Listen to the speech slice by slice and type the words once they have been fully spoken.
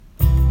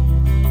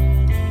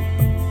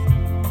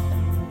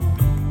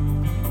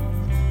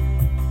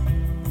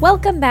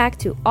Welcome back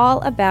to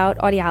All About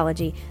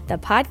Audiology, the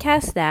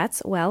podcast that's,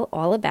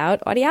 all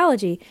about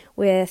audiology,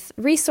 with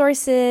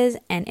resources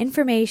and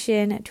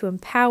information to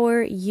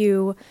empower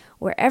you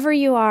wherever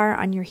you are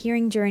on your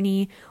hearing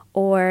journey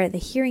or the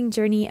hearing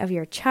journey of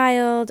your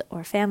child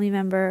or family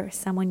member,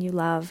 someone you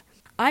love.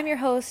 I'm your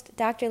host,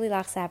 Dr.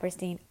 Lilach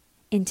Saperstein.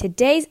 In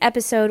today's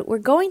episode, we're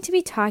going to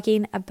be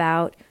talking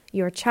about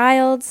your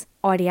child's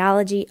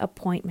audiology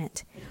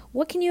appointment.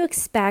 What can you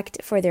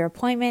expect for their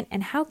appointment,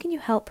 and how can you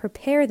help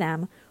prepare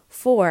them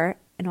for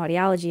an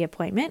audiology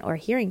appointment or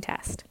hearing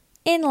test?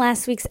 In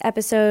last week's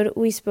episode,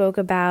 we spoke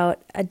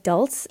about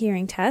adults'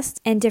 hearing tests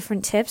and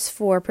different tips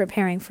for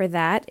preparing for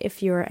that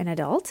if you're an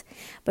adult.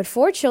 But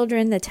for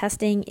children, the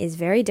testing is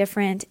very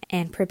different,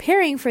 and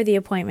preparing for the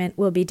appointment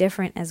will be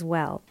different as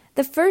well.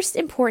 The first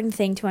important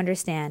thing to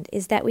understand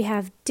is that we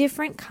have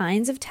different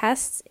kinds of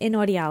tests in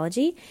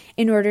audiology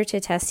in order to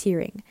test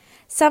hearing.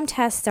 Some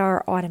tests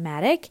are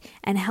automatic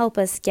and help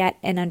us get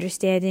an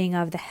understanding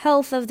of the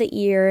health of the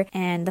ear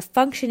and the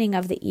functioning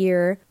of the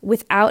ear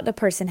without the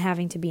person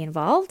having to be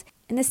involved.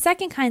 And the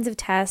second kinds of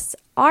tests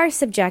are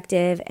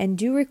subjective and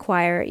do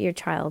require your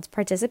child's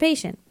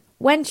participation.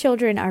 When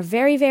children are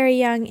very, very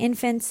young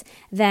infants,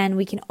 then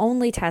we can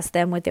only test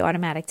them with the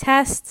automatic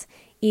tests,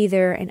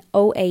 either an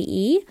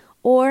OAE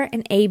or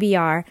an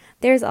ABR.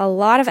 There's a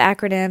lot of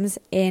acronyms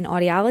in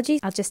audiology.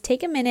 I'll just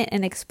take a minute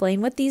and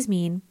explain what these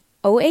mean.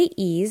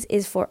 OAEs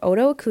is for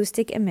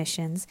otoacoustic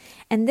emissions,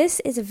 and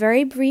this is a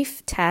very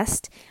brief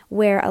test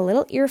where a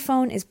little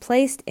earphone is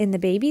placed in the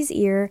baby's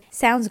ear,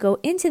 sounds go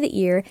into the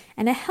ear,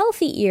 and a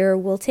healthy ear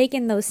will take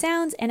in those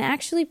sounds and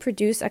actually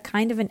produce a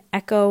kind of an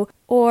echo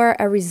or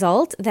a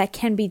result that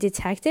can be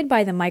detected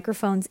by the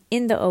microphones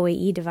in the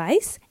OAE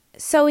device.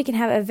 So we can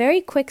have a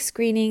very quick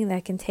screening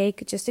that can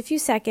take just a few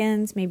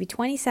seconds, maybe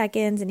 20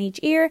 seconds in each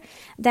ear,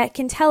 that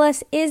can tell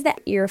us, is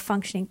that ear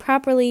functioning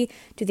properly?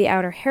 Do the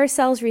outer hair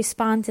cells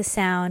respond to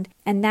sound?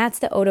 And that's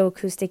the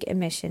otoacoustic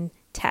emission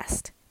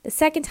test. The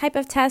second type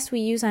of test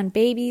we use on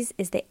babies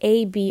is the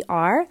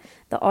ABR,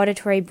 the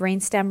auditory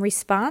brainstem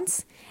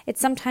response.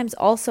 It's sometimes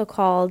also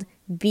called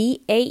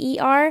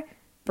BAER,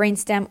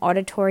 brainstem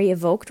auditory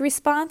evoked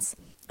response.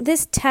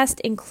 This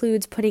test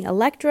includes putting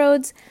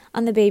electrodes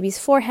on the baby's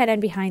forehead and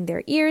behind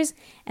their ears,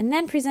 and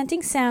then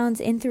presenting sounds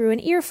in through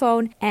an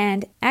earphone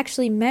and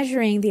actually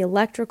measuring the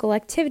electrical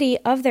activity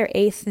of their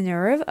eighth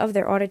nerve, of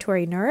their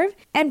auditory nerve,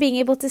 and being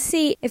able to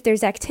see if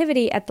there's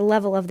activity at the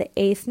level of the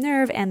eighth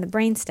nerve and the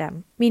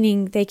brainstem,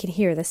 meaning they can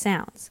hear the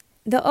sounds.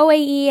 The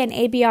OAE and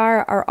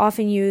ABR are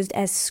often used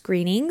as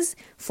screenings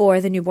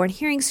for the newborn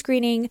hearing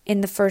screening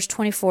in the first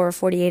 24 or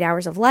 48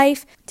 hours of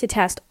life to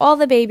test all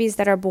the babies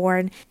that are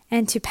born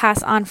and to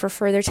pass on for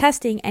further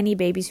testing any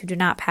babies who do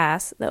not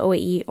pass the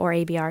OAE or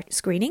ABR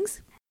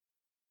screenings.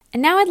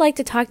 And now I'd like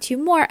to talk to you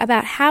more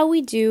about how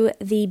we do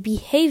the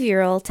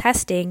behavioral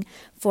testing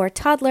for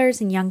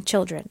toddlers and young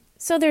children.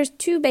 So there's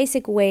two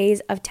basic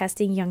ways of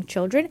testing young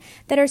children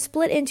that are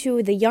split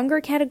into the younger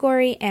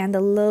category and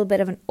a little bit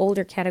of an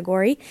older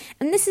category.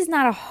 And this is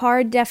not a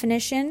hard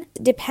definition.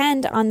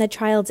 Depend on the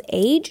child's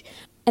age,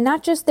 and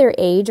not just their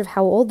age of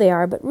how old they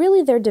are, but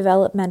really their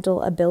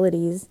developmental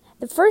abilities.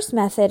 The first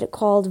method,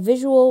 called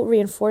visual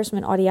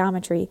reinforcement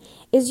audiometry,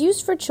 is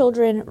used for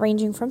children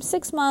ranging from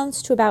 6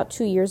 months to about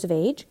 2 years of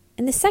age.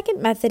 And the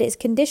second method is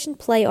conditioned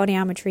play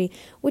audiometry,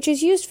 which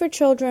is used for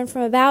children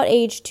from about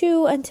age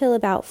 2 until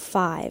about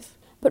 5.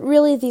 But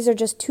really, these are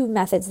just two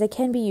methods that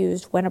can be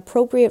used when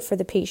appropriate for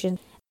the patient.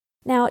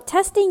 Now,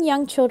 testing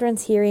young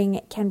children's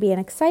hearing can be an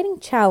exciting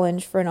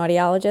challenge for an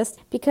audiologist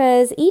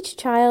because each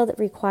child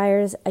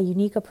requires a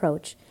unique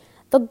approach.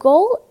 The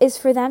goal is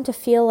for them to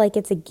feel like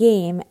it's a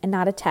game and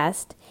not a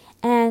test,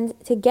 and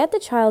to get the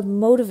child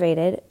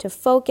motivated to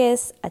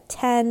focus,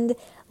 attend,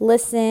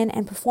 listen,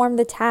 and perform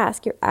the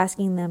task you're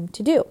asking them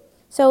to do.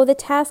 So the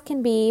task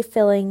can be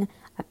filling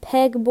a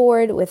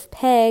pegboard with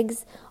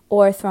pegs,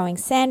 or throwing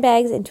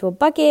sandbags into a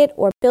bucket,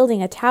 or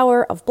building a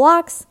tower of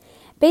blocks.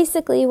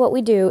 Basically, what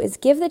we do is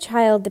give the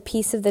child the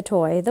piece of the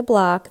toy, the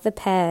block, the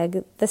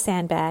peg, the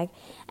sandbag,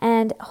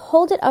 and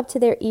hold it up to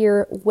their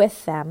ear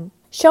with them,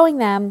 showing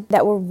them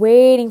that we're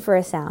waiting for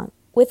a sound.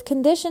 With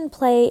conditioned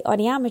play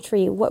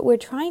audiometry, what we're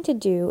trying to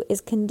do is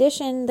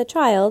condition the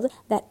child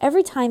that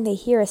every time they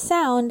hear a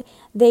sound,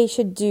 they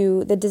should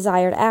do the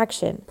desired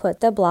action.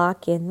 Put the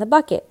block in the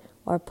bucket,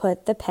 or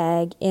put the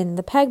peg in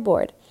the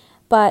pegboard,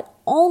 but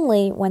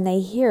only when they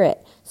hear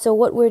it. So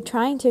what we're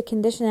trying to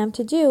condition them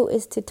to do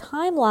is to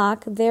time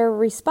lock their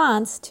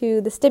response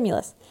to the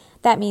stimulus.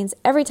 That means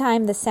every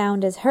time the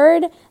sound is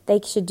heard, they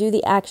should do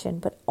the action,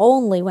 but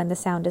only when the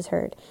sound is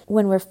heard.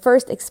 When we're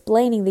first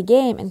explaining the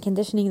game and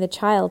conditioning the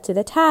child to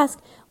the task,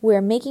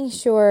 we're making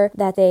sure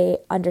that they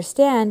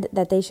understand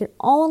that they should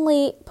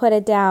only put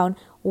it down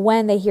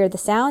when they hear the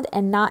sound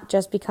and not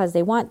just because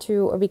they want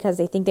to or because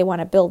they think they want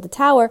to build the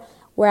tower.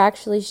 We're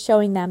actually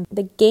showing them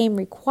the game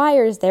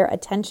requires their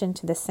attention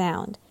to the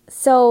sound.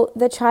 So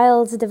the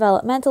child's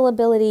developmental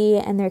ability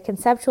and their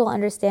conceptual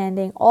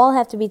understanding all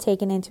have to be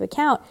taken into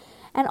account.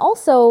 And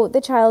also the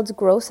child's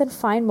gross and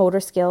fine motor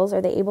skills.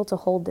 Are they able to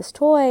hold this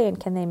toy, and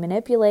can they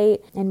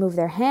manipulate and move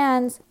their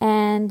hands?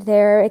 And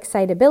their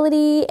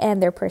excitability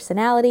and their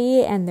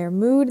personality and their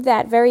mood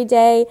that very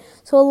day.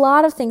 So a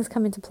lot of things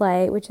come into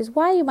play, which is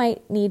why you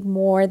might need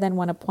more than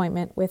one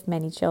appointment with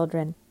many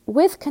children.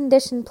 With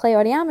conditioned play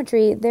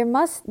audiometry, there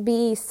must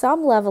be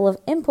some level of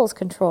impulse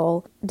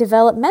control.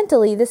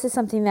 Developmentally, this is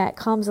something that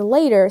comes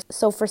later.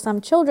 So for some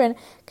children,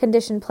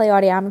 conditioned play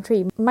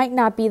audiometry might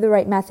not be the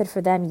right method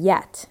for them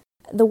yet.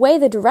 The way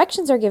the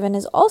directions are given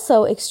is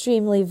also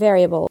extremely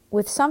variable.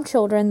 With some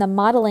children, the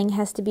modeling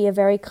has to be a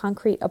very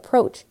concrete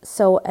approach.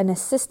 So an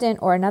assistant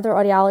or another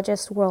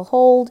audiologist will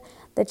hold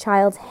the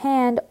child's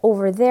hand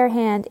over their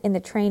hand in the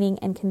training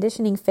and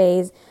conditioning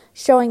phase,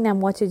 showing them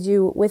what to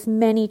do with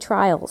many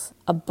trials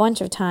a bunch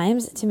of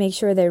times to make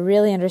sure they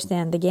really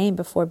understand the game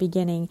before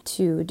beginning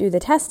to do the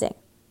testing.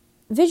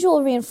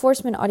 Visual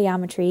reinforcement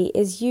audiometry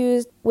is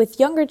used with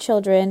younger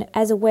children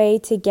as a way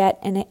to get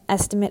an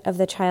estimate of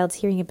the child's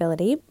hearing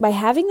ability. By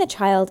having the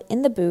child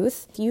in the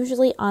booth,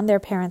 usually on their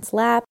parent's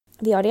lap,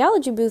 the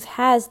audiology booth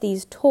has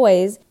these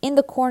toys in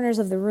the corners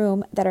of the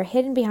room that are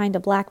hidden behind a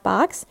black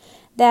box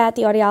that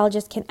the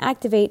audiologist can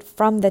activate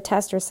from the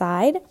tester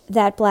side.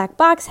 That black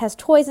box has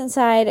toys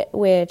inside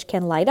which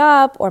can light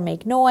up or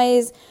make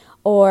noise,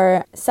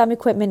 or some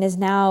equipment is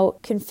now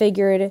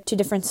configured to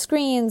different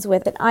screens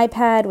with an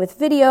iPad with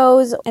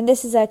videos. And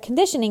this is a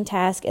conditioning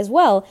task as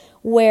well,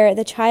 where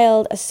the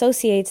child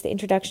associates the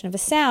introduction of a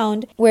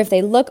sound, where if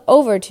they look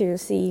over to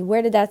see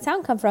where did that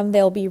sound come from,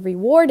 they'll be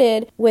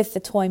rewarded with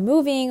the toy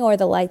moving or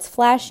the lights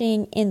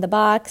flashing in the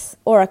box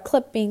or a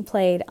clip being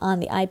played on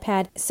the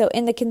iPad. So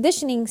in the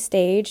conditioning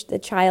stage, the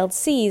child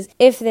sees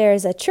if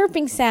there's a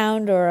chirping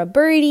sound or a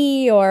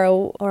birdie or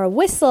a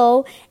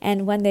whistle,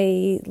 and when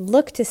they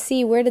look to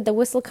see where did the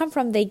whistle come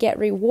from, they get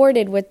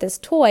rewarded with this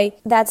toy.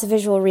 That's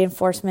visual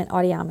reinforcement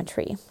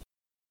audiometry.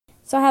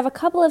 So I have a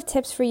couple of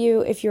tips for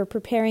you if you're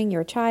preparing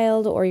your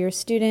child or your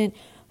student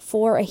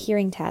for a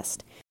hearing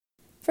test.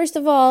 First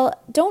of all,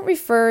 don't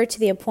refer to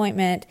the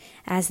appointment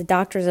as the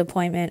doctor's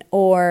appointment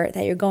or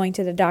that you're going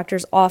to the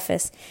doctor's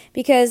office,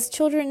 because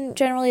children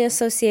generally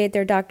associate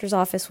their doctor's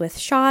office with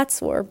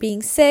shots or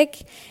being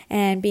sick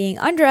and being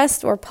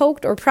undressed or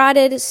poked or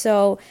prodded.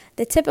 So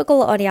the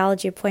typical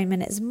audiology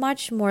appointment is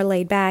much more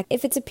laid back.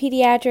 If it's a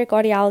pediatric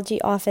audiology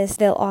office,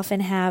 they'll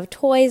often have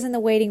toys in the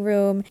waiting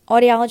room.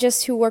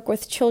 Audiologists who work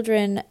with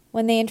children,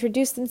 when they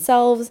introduce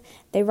themselves,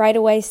 they right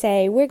away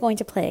say, we're going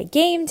to play a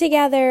game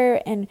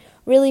together, and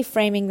really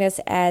framing this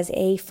as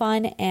a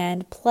fun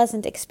and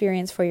pleasant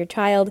experience for your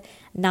child,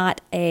 not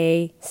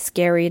a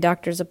scary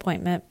doctor's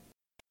appointment.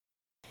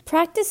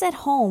 Practice at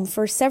home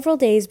for several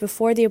days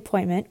before the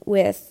appointment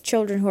with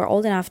children who are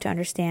old enough to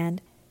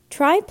understand.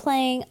 Try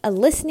playing a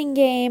listening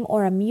game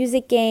or a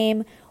music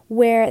game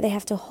where they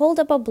have to hold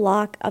up a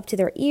block up to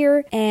their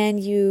ear and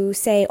you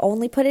say,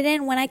 only put it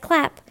in when I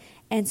clap.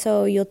 And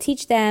so you'll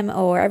teach them,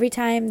 or every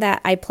time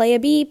that I play a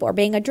beep or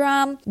bang a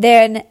drum,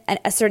 then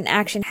a certain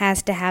action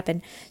has to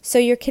happen. So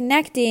you're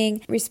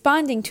connecting,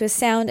 responding to a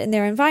sound in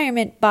their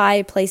environment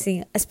by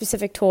placing a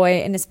specific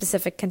toy in a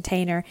specific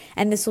container.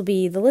 And this will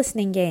be the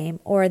listening game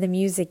or the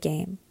music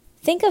game.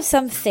 Think of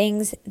some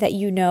things that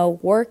you know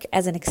work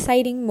as an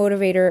exciting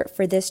motivator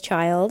for this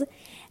child,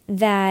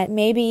 that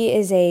maybe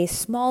is a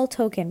small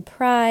token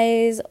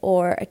prize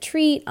or a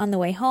treat on the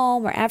way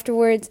home or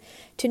afterwards,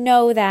 to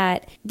know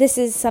that this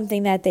is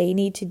something that they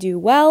need to do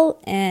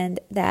well and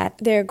that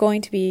they're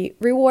going to be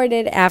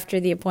rewarded after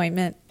the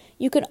appointment.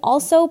 You can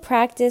also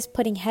practice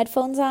putting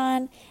headphones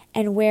on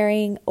and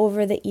wearing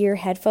over-the-ear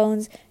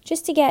headphones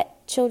just to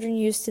get children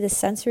used to the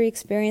sensory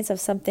experience of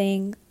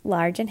something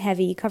large and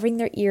heavy covering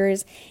their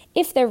ears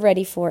if they're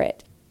ready for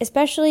it.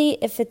 Especially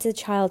if it's a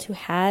child who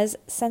has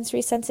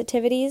sensory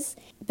sensitivities,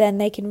 then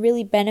they can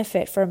really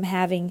benefit from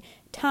having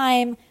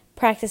time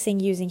practicing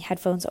using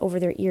headphones over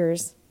their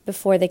ears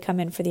before they come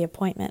in for the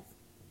appointment.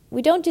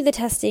 We don't do the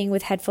testing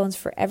with headphones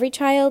for every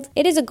child.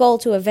 It is a goal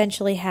to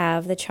eventually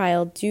have the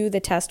child do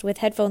the test with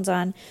headphones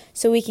on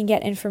so we can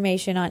get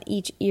information on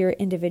each ear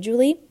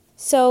individually.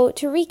 So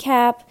to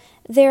recap,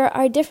 there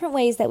are different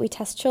ways that we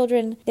test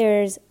children.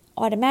 There's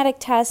automatic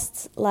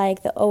tests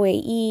like the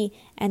OAE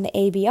and the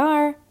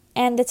ABR.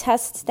 And the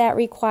tests that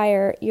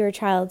require your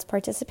child's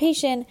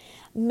participation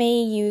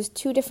may use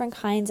two different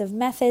kinds of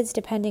methods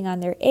depending on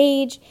their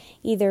age,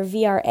 either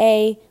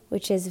VRA,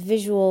 which is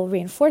visual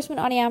reinforcement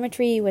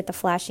audiometry with the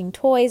flashing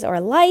toys or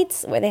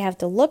lights where they have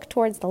to look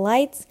towards the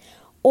lights,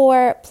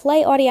 or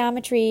play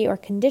audiometry or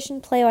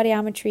conditioned play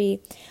audiometry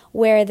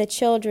where the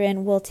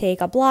children will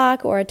take a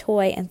block or a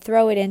toy and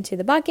throw it into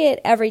the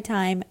bucket every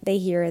time they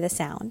hear the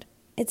sound.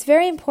 It's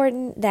very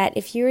important that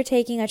if you're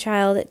taking a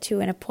child to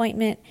an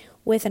appointment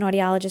with an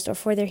audiologist or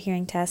for their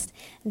hearing test,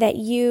 that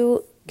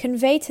you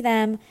convey to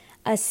them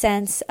a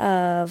sense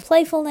of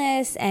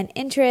playfulness and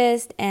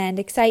interest and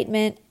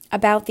excitement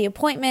about the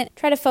appointment.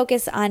 Try to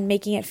focus on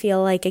making it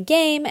feel like a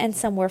game and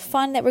somewhere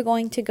fun that we're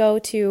going to go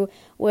to,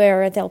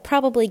 where they'll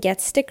probably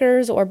get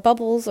stickers or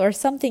bubbles or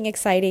something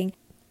exciting.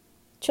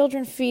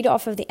 Children feed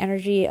off of the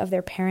energy of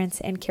their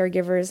parents and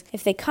caregivers.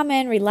 If they come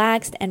in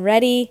relaxed and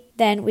ready,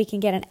 then we can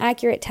get an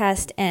accurate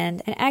test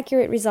and an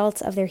accurate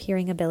results of their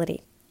hearing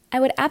ability. I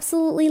would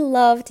absolutely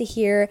love to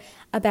hear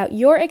about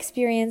your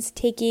experience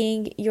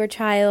taking your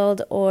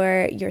child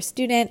or your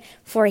student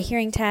for a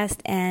hearing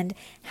test and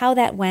how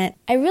that went.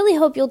 I really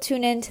hope you'll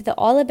tune in to the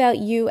All About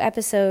You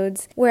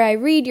episodes where I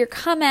read your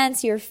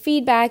comments, your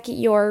feedback,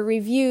 your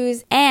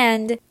reviews,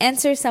 and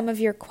answer some of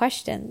your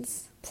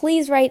questions.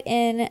 Please write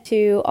in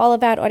to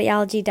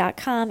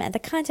allaboutaudiology.com at the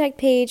contact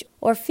page,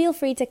 or feel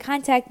free to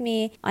contact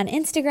me on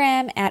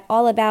Instagram at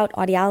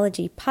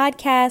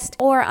allaboutaudiologypodcast,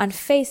 or on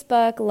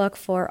Facebook, look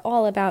for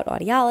All About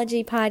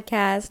Audiology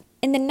Podcast.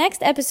 In the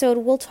next episode,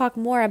 we'll talk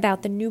more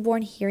about the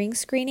newborn hearing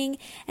screening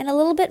and a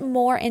little bit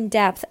more in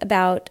depth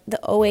about the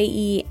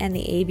OAE and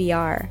the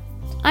ABR.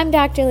 I'm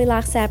Dr.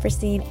 Lilach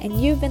Saperstein,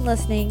 and you've been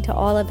listening to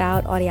All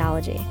About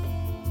Audiology.